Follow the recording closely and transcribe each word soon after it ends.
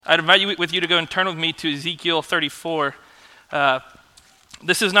I'd invite you to go and turn with me to Ezekiel 34.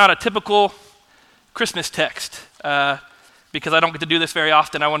 This is not a typical Christmas text because I don't get to do this very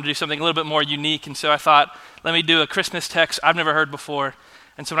often. I wanted to do something a little bit more unique, and so I thought, let me do a Christmas text I've never heard before.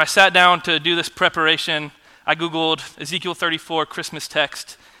 And so when I sat down to do this preparation, I Googled Ezekiel 34 Christmas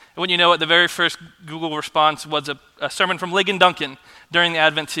text. And when you know it, the very first Google response was a sermon from Ligon Duncan during the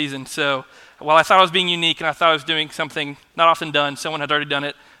Advent season. So while I thought I was being unique and I thought I was doing something not often done, someone had already done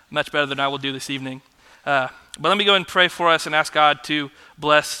it much better than I will do this evening. But let me go and pray for us and ask God to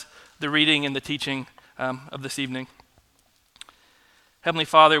bless the reading and the teaching of this evening. Heavenly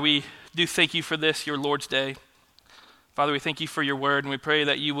Father, we do thank you for this, your Lord's Day. Father, we thank you for your word, and we pray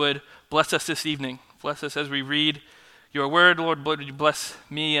that you would bless us this evening. Bless us as we read your word. Lord, would you bless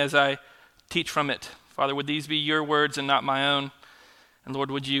me as I teach from it? Father, would these be your words and not my own? And Lord,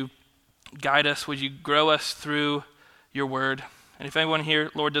 would you guide us? Would you grow us through your word? And if anyone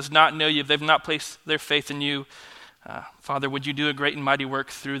here, Lord, does not know you, if they've not placed their faith in you, Father, would you do a great and mighty work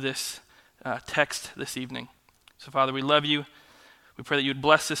through this text this evening? So, Father, we love you. We pray that you would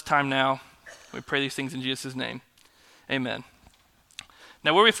bless this time now. We pray these things in Jesus' name. Amen.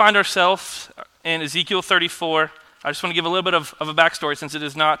 Now, where we find ourselves in Ezekiel 34, I just want to give a little bit of a backstory since it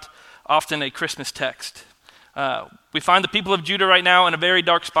is not often a Christmas text. We find the people of Judah right now in a very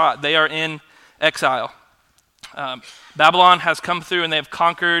dark spot. They are in exile. Babylon has come through and they have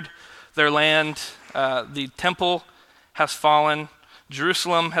conquered their land. The temple has fallen.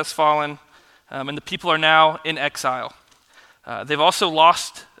 Jerusalem has fallen. And the people are now in exile. They've also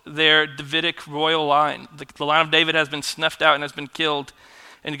lost their Davidic royal line. The line of David has been snuffed out and has been killed.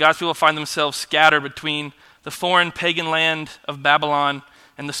 And God's people find themselves scattered between the foreign pagan land of Babylon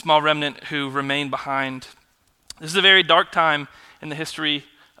and the small remnant who remain behind. This is a very dark time in the history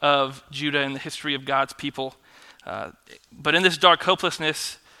of Judah and the history of God's people. But in this dark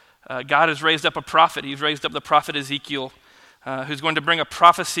hopelessness, God has raised up a prophet. He's raised up the prophet Ezekiel, who's going to bring a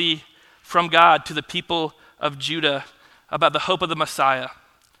prophecy from God to the people of Judah about the hope of the Messiah.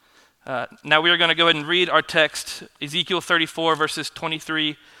 Now we are going to go ahead and read our text, Ezekiel 34, verses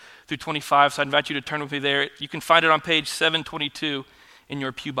 23 through 25. So I invite you to turn with me there. You can find it on page 722 in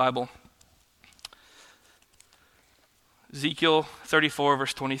your Pew Bible. Ezekiel 34,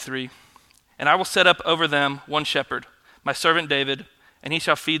 verse 23. And I will set up over them one shepherd, my servant David, and he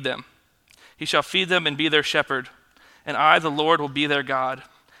shall feed them. He shall feed them and be their shepherd. And I, the Lord, will be their God.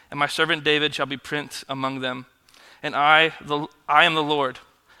 And my servant David shall be prince among them. And I am the Lord.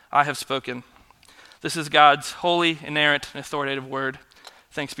 I have spoken. This is God's holy, inerrant, and authoritative word.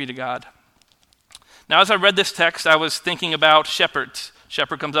 Thanks be to God. Now, as I read this text, I was thinking about shepherds.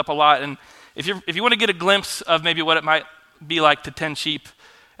 Shepherd comes up a lot. And if you want to get a glimpse of maybe what it might be like to tend sheep,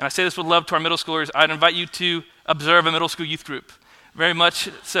 and I say this with love to our middle schoolers, I'd invite you to observe a middle school youth group. Very much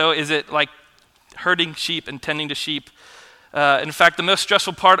so is it like herding sheep and tending to sheep. In fact, the most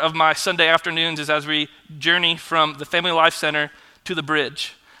stressful part of my Sunday afternoons is as we journey from the Family Life Center to the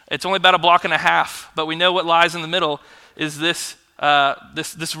bridge. It's only about a block and a half, but we know what lies in the middle is this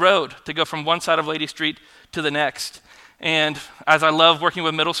road to go from one side of Lady Street to the next. And as I love working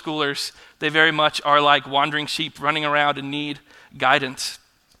with middle schoolers, they very much are like wandering sheep running around and need guidance.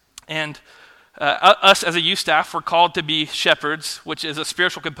 And us as a youth staff, we're called to be shepherds, which is a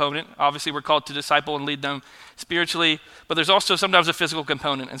spiritual component. Obviously, we're called to disciple and lead them spiritually, but there's also sometimes a physical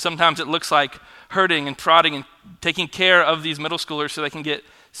component. And sometimes it looks like herding and prodding and taking care of these middle schoolers so they can get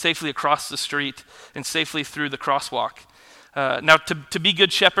safely across the street and safely through the crosswalk. Now, to be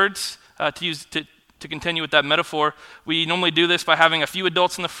good shepherds, to continue with that metaphor, we normally do this by having a few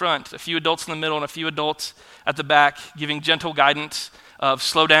adults in the front, a few adults in the middle, and a few adults at the back, giving gentle guidance of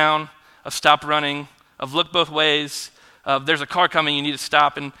slow down, of stop running, of look both ways, of there's a car coming, you need to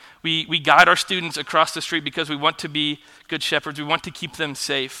stop. And we guide our students across the street because we want to be good shepherds. We want to keep them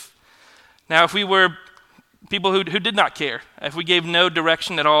safe. Now, if we were people who did not care, if we gave no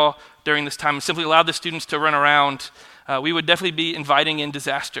direction at all during this time and simply allowed the students to run around, we would definitely be inviting in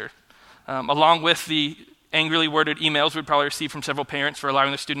disaster. Along with the angrily worded emails we'd probably receive from several parents for allowing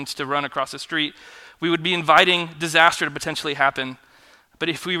their students to run across the street, we would be inviting disaster to potentially happen. But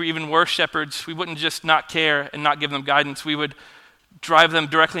if we were even worse shepherds, we wouldn't just not care and not give them guidance. We would drive them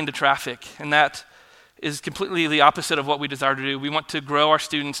directly into traffic. And that is completely the opposite of what we desire to do. We want to grow our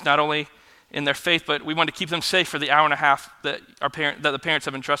students not only in their faith, but we want to keep them safe for the hour and a half that the parents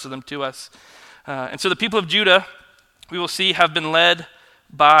have entrusted them to us. And so the people of Judah, we will see, have been led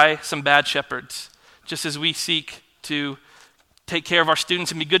by some bad shepherds. Just as we seek to take care of our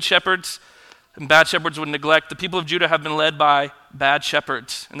students and be good shepherds, and bad shepherds would neglect, the people of Judah have been led by bad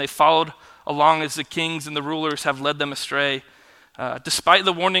shepherds, and they followed along as the kings and the rulers have led them astray. Despite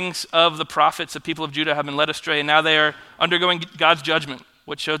the warnings of the prophets, the people of Judah have been led astray, and now they are undergoing God's judgment,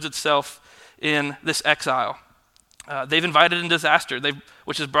 which shows itself in this exile. They've invited in disaster,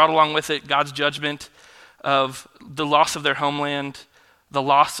 which has brought along with it God's judgment of the loss of their homeland, the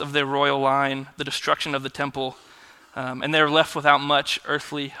loss of their royal line, the destruction of the temple, and they're left without much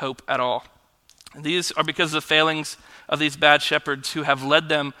earthly hope at all. And these are because of the failings of these bad shepherds who have led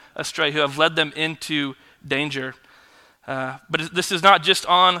them astray, who have led them into danger. But this is not just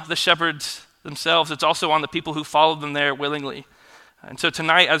on the shepherds themselves, it's also on the people who followed them there willingly. And so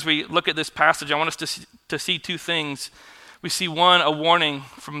tonight, as we look at this passage, I want us to see two things. We see one, a warning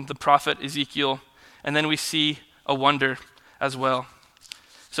from the prophet Ezekiel, and then we see a wonder as well.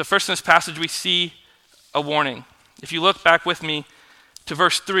 So first in this passage, we see a warning. If you look back with me to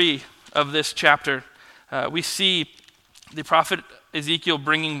verse 3 of this chapter, we see the prophet Ezekiel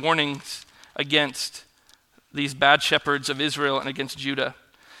bringing warnings against these bad shepherds of Israel and against Judah.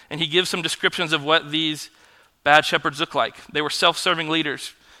 And he gives some descriptions of what these bad shepherds look like. They were self-serving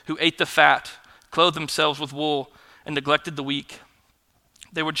leaders who ate the fat, clothed themselves with wool, and neglected the weak.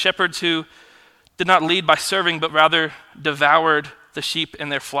 They were shepherds who did not lead by serving, but rather devoured the sheep in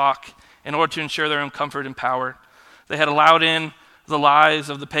their flock in order to ensure their own comfort and power. They had allowed in the lies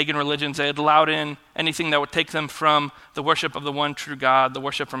of the pagan religions. They had allowed in anything that would take them from the worship of the one true God, the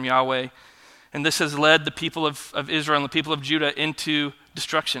worship from Yahweh. And this has led the people of Israel and the people of Judah into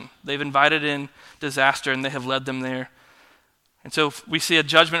destruction. They've invited in disaster, and they have led them there. And so we see a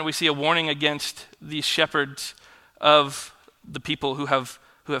judgment, we see a warning against these shepherds of the people who have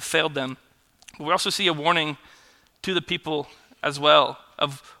failed them. But we also see a warning to the people as well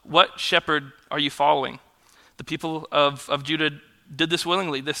of what shepherd are you following. The people of Judah did this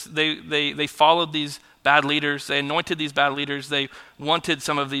willingly. They followed these bad leaders. They anointed these bad leaders. They wanted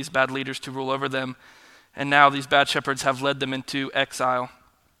some of these bad leaders to rule over them. And now these bad shepherds have led them into exile.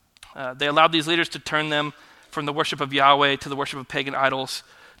 They allowed these leaders to turn them from the worship of Yahweh to the worship of pagan idols,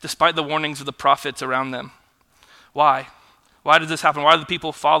 despite the warnings of the prophets around them. Why? Why did this happen? Why do the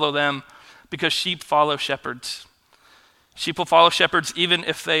people follow them? Because sheep follow shepherds. Sheep will follow shepherds even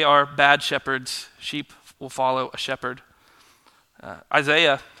if they are bad shepherds. Sheep will follow a shepherd.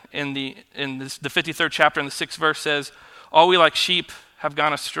 Isaiah in the 53rd chapter in the 6th verse says, "All we like sheep have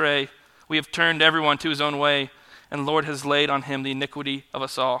gone astray. We have turned everyone to his own way, and the Lord has laid on him the iniquity of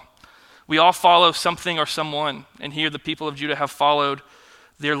us all." We all follow something or someone, and here the people of Judah have followed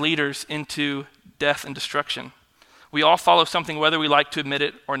their leaders into death and destruction. We all follow something whether we like to admit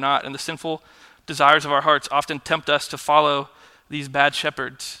it or not, and the sinful desires of our hearts often tempt us to follow these bad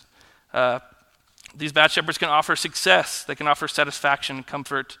shepherds. These bad shepherds can offer success, they can offer satisfaction and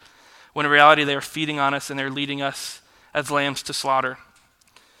comfort, when in reality they are feeding on us and they're leading us as lambs to slaughter.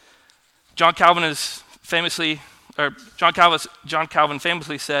 John Calvin famously said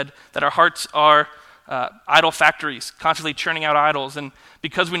that our hearts are idol factories, constantly churning out idols. And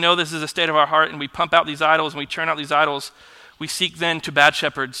because we know this is the state of our heart and we pump out these idols and we churn out these idols, we seek then to bad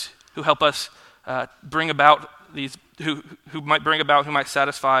shepherds who help us bring about these, who might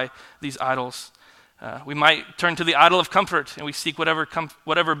satisfy these idols. We might turn to the idol of comfort and we seek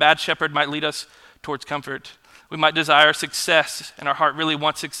whatever bad shepherd might lead us towards comfort. We might desire success and our heart really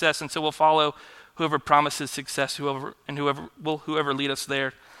wants success, and so we'll follow whoever promises success, whoever will lead us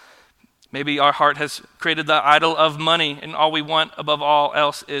there. Maybe our heart has created the idol of money and all we want above all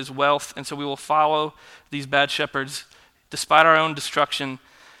else is wealth, and so we will follow these bad shepherds despite our own destruction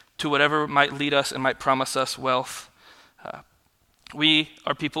to whatever might lead us and might promise us wealth. We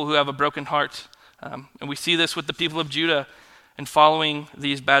are people who have a broken heart. And we see this with the people of Judah and following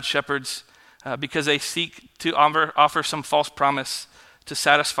these bad shepherds because they seek to offer some false promise to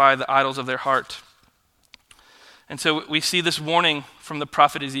satisfy the idols of their heart. And so we see this warning from the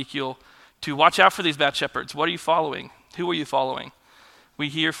prophet Ezekiel to watch out for these bad shepherds. What are you following? Who are you following? We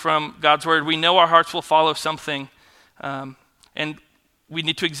hear from God's word. We know our hearts will follow something. And we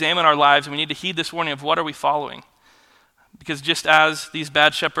need to examine our lives, and we need to heed this warning of what are we following. Because just as these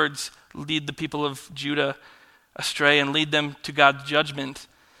bad shepherds lead the people of Judah astray and lead them to God's judgment,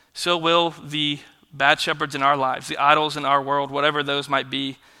 so will the bad shepherds in our lives, the idols in our world, whatever those might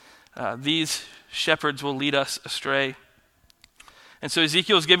be, these shepherds will lead us astray. And so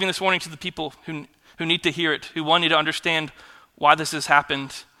Ezekiel is giving this warning to the people who need to hear it, who need to understand why this has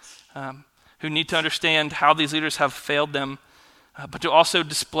happened, who need to understand how these leaders have failed them, but to also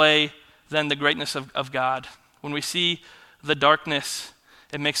display then the greatness of God. When we see the darkness,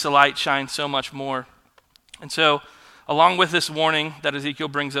 it makes the light shine so much more. And so, along with this warning that Ezekiel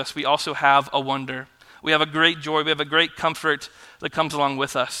brings us, we also have a wonder. We have a great joy, we have a great comfort that comes along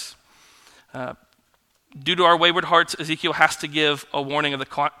with us. due to our wayward hearts, Ezekiel has to give a warning of the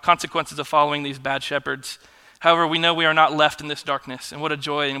consequences of following these bad shepherds. However, we know we are not left in this darkness, and what a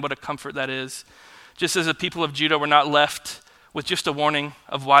joy and what a comfort that is. Just as the people of Judah were not left with just a warning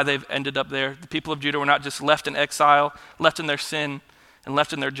of why they've ended up there, the people of Judah were not just left in exile, left in their sin, and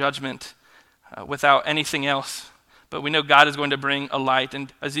left in their judgment without anything else. But we know God is going to bring a light,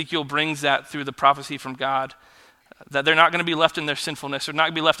 and Ezekiel brings that through the prophecy from God, that they're not going to be left in their sinfulness. They're not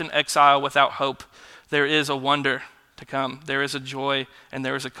going to be left in exile without hope. There is a wonder to come. There is a joy, and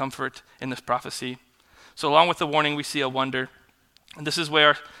there is a comfort in this prophecy. So along with the warning, we see a wonder. And this is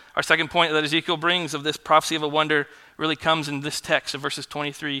where our second point that Ezekiel brings of this prophecy of a wonder really comes in this text of verses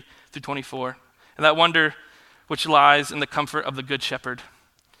 23 through 24. And that wonder which lies in the comfort of the Good Shepherd.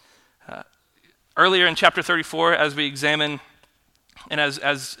 Earlier in chapter 34, as we examine, and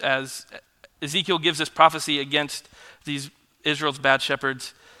as Ezekiel gives this prophecy against these Israel's bad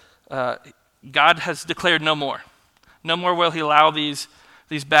shepherds, God has declared no more. No more will he allow these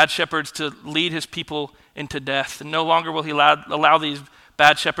bad shepherds to lead his people into death. And no longer will he allow these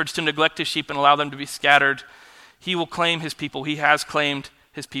bad shepherds to neglect his sheep and allow them to be scattered. He will claim his people. He has claimed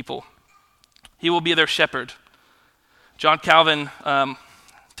his people. He will be their shepherd. John Calvin,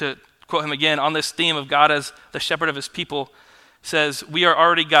 to quote him again, on this theme of God as the shepherd of his people, says, "We are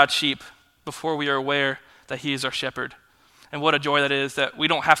already God's sheep before we are aware that he is our shepherd." And what a joy that is, that we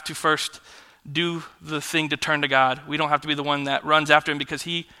don't have to first do the thing to turn to God. We don't have to be the one that runs after him because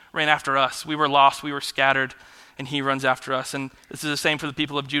he ran after us. We were lost, we were scattered, and he runs after us. And this is the same for the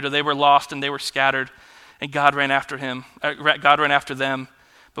people of Judah. They were lost and they were scattered, and God ran after him. God ran after them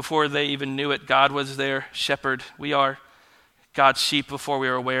before they even knew it. God was their shepherd. We are God's sheep before we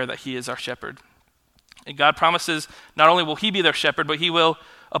are aware that he is our shepherd. And God promises not only will he be their shepherd, but he will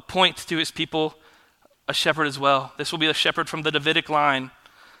appoint to his people a shepherd as well. This will be the shepherd from the Davidic line.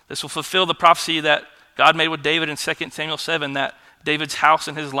 This will fulfill the prophecy that God made with David in 2 Samuel 7, that David's house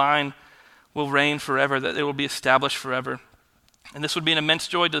and his line will reign forever, that it will be established forever. And this would be an immense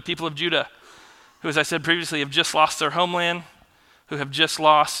joy to the people of Judah, who, as I said previously, have just lost their homeland, who have just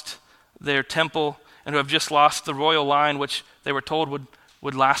lost their temple, and who have just lost the royal line, which they were told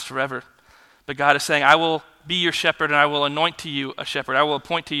would last forever. But God is saying, I will be your shepherd, and I will anoint to you a shepherd. I will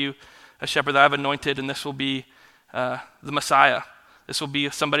appoint to you a shepherd that I've anointed, and this will be the Messiah. This will be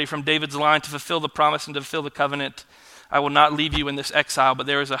somebody from David's line to fulfill the promise and to fulfill the covenant. I will not leave you in this exile, but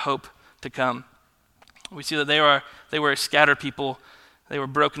there is a hope to come. We see that they were a scattered people. They were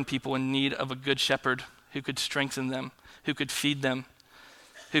broken people in need of a good shepherd who could strengthen them, who could feed them,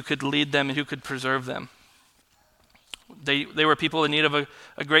 who could lead them, and who could preserve them. They were people in need of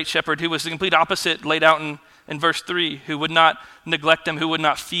a great shepherd who was the complete opposite laid out in verse 3, who would not neglect them, who would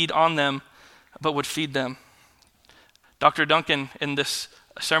not feed on them, but would feed them. Dr. Duncan, in this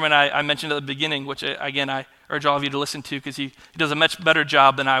sermon I mentioned at the beginning, which again I urge all of you to listen to because he does a much better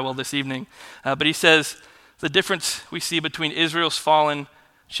job than I will this evening. But he says, the difference we see between Israel's fallen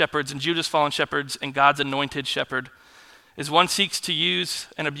shepherds and Judah's fallen shepherds and God's anointed shepherd is one seeks to use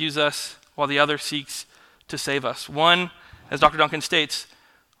and abuse us while the other seeks to save us. One, as Dr. Duncan states,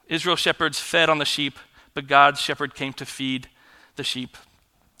 Israel's shepherds fed on the sheep, but God's shepherd came to feed the sheep.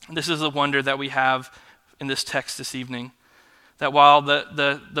 And this is the wonder that we have in this text this evening, that while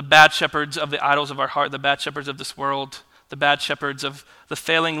the bad shepherds of the idols of our heart, the bad shepherds of this world, the bad shepherds of the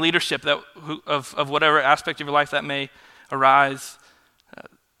failing leadership of whatever aspect of your life that may arise,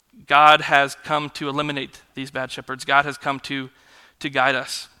 God has come to eliminate these bad shepherds. God has come to guide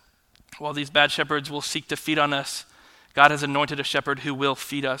us. While these bad shepherds will seek to feed on us, God has anointed a shepherd who will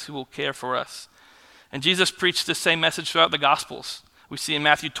feed us, who will care for us. And Jesus preached the same message throughout the Gospels. We see in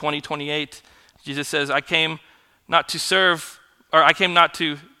Matthew 20:28, Jesus says, I came not to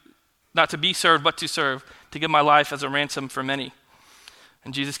be served, but to serve, to give my life as a ransom for many.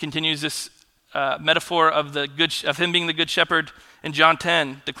 And Jesus continues this metaphor of him being the good shepherd in John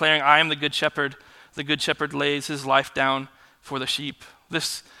 10, declaring, I am the good shepherd. The good shepherd lays his life down for the sheep.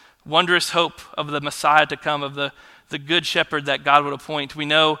 This wondrous hope of the Messiah to come, of the good shepherd that God would appoint, we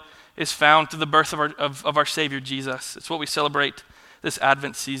know is found through the birth of our Savior Jesus. It's what we celebrate this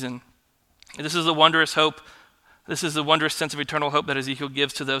Advent season. And this is the wondrous hope. This is the wondrous sense of eternal hope that Ezekiel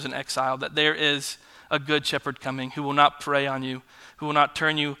gives to those in exile, that there is a good shepherd coming who will not prey on you, who will not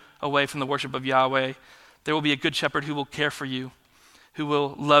turn you away from the worship of Yahweh. There will be a good shepherd who will care for you, who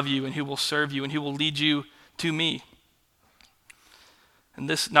will love you, and who will serve you, and who will lead you to me. And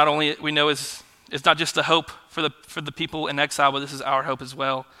this not only we know is not just the hope for the people in exile, but this is our hope as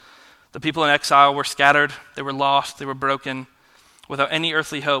well. The people in exile were scattered, they were lost, they were broken, without any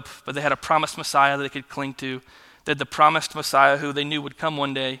earthly hope, but they had a promised Messiah that they could cling to. They had the promised Messiah who they knew would come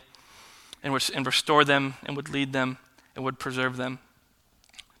one day. and restore them and would lead them and would preserve them.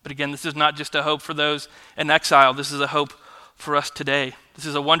 But again, this is not just a hope for those in exile. This is a hope for us today. This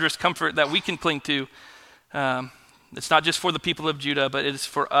is a wondrous comfort that we can cling to. It's not just for the people of Judah, but it is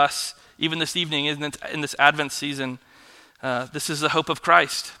for us, even this evening, in this Advent season. This is the hope of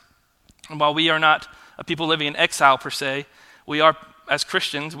Christ. And while we are not a people living in exile per se, we are, as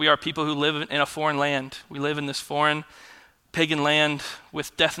Christians, we are people who live in a foreign land. We live in this foreign, pagan land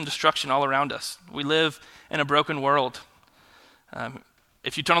with death and destruction all around us. We live in a broken world.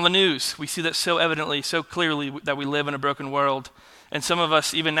 If you turn on the news, we see that so evidently, so clearly, that we live in a broken world. And some of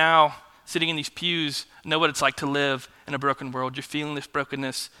us, even now, sitting in these pews, know what it's like to live in a broken world. You're feeling this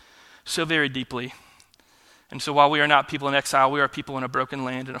brokenness so very deeply. And so while we are not people in exile, we are people in a broken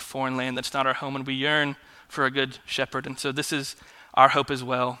land, in a foreign land that's not our home, and we yearn for a good shepherd. And so this is our hope as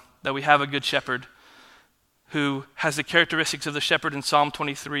well, that we have a good shepherd who has the characteristics of the shepherd in Psalm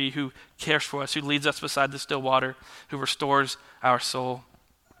 23, who cares for us, who leads us beside the still water, who restores our soul.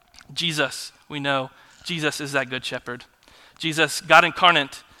 Jesus, we know, Jesus is that good shepherd. Jesus, God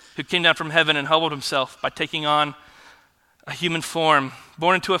incarnate, who came down from heaven and humbled himself by taking on a human form,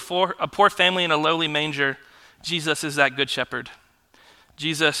 born into a poor family in a lowly manger. Jesus is that good shepherd.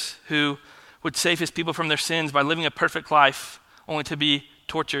 Jesus, who would save his people from their sins by living a perfect life, only to be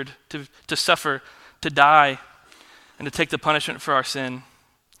tortured, to suffer, to die, and to take the punishment for our sin.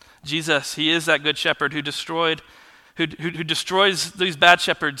 Jesus, he is that good shepherd who destroys these bad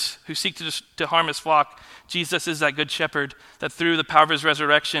shepherds who seek to harm his flock. Jesus is that good shepherd that through the power of his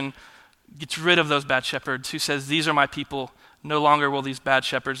resurrection gets rid of those bad shepherds, who says, these are my people. No longer will these bad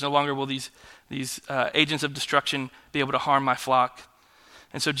shepherds, no longer will these agents of destruction be able to harm my flock.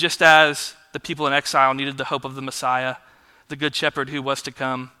 And so just as the people in exile needed the hope of the Messiah, the good shepherd who was to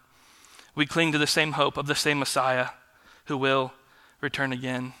come, we cling to the same hope of the same Messiah who will return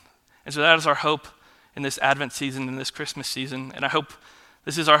again. And so that is our hope in this Advent season, in this Christmas season. And I hope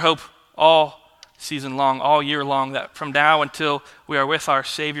this is our hope all season long, all year long, that from now until we are with our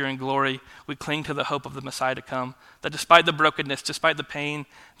Savior in glory, we cling to the hope of the Messiah to come. That despite the brokenness, despite the pain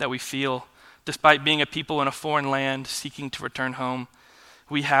that we feel, despite being a people in a foreign land seeking to return home,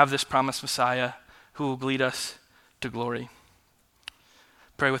 we have this promised Messiah who will lead us to glory.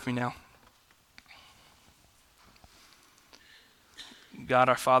 Pray with me now. God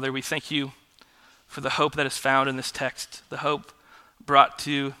our Father, we thank you for the hope that is found in this text, the hope brought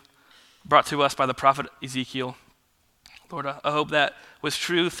to us by the prophet Ezekiel. Lord, a hope that was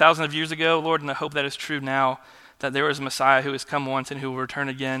true thousands of years ago, Lord, and a hope that is true now, that there is a Messiah who has come once and who will return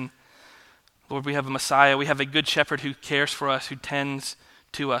again. Lord, we have a Messiah, we have a good shepherd who cares for us, who tends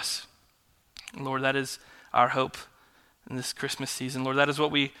to us. Lord, that is our hope in this Christmas season. Lord, that is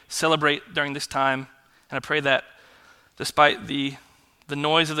what we celebrate during this time. And I pray that despite the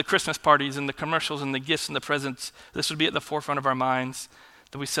noise of the Christmas parties and the commercials and the gifts and the presents, this would be at the forefront of our minds,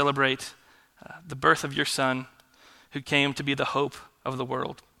 that we celebrate the birth of your Son who came to be the hope of the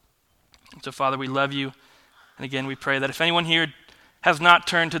world. And so, Father, we love you. And again, we pray that if anyone here has not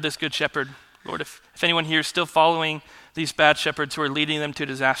turned to this good shepherd, Lord, if anyone here is still following these bad shepherds who are leading them to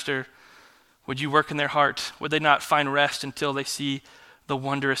disaster, would you work in their heart? Would they not find rest until they see the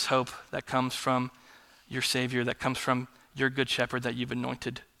wondrous hope that comes from your Savior, that comes from your good shepherd that you've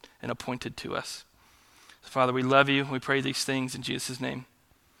anointed and appointed to us? So, Father, we love you. We pray these things in Jesus' name.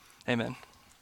 Amen.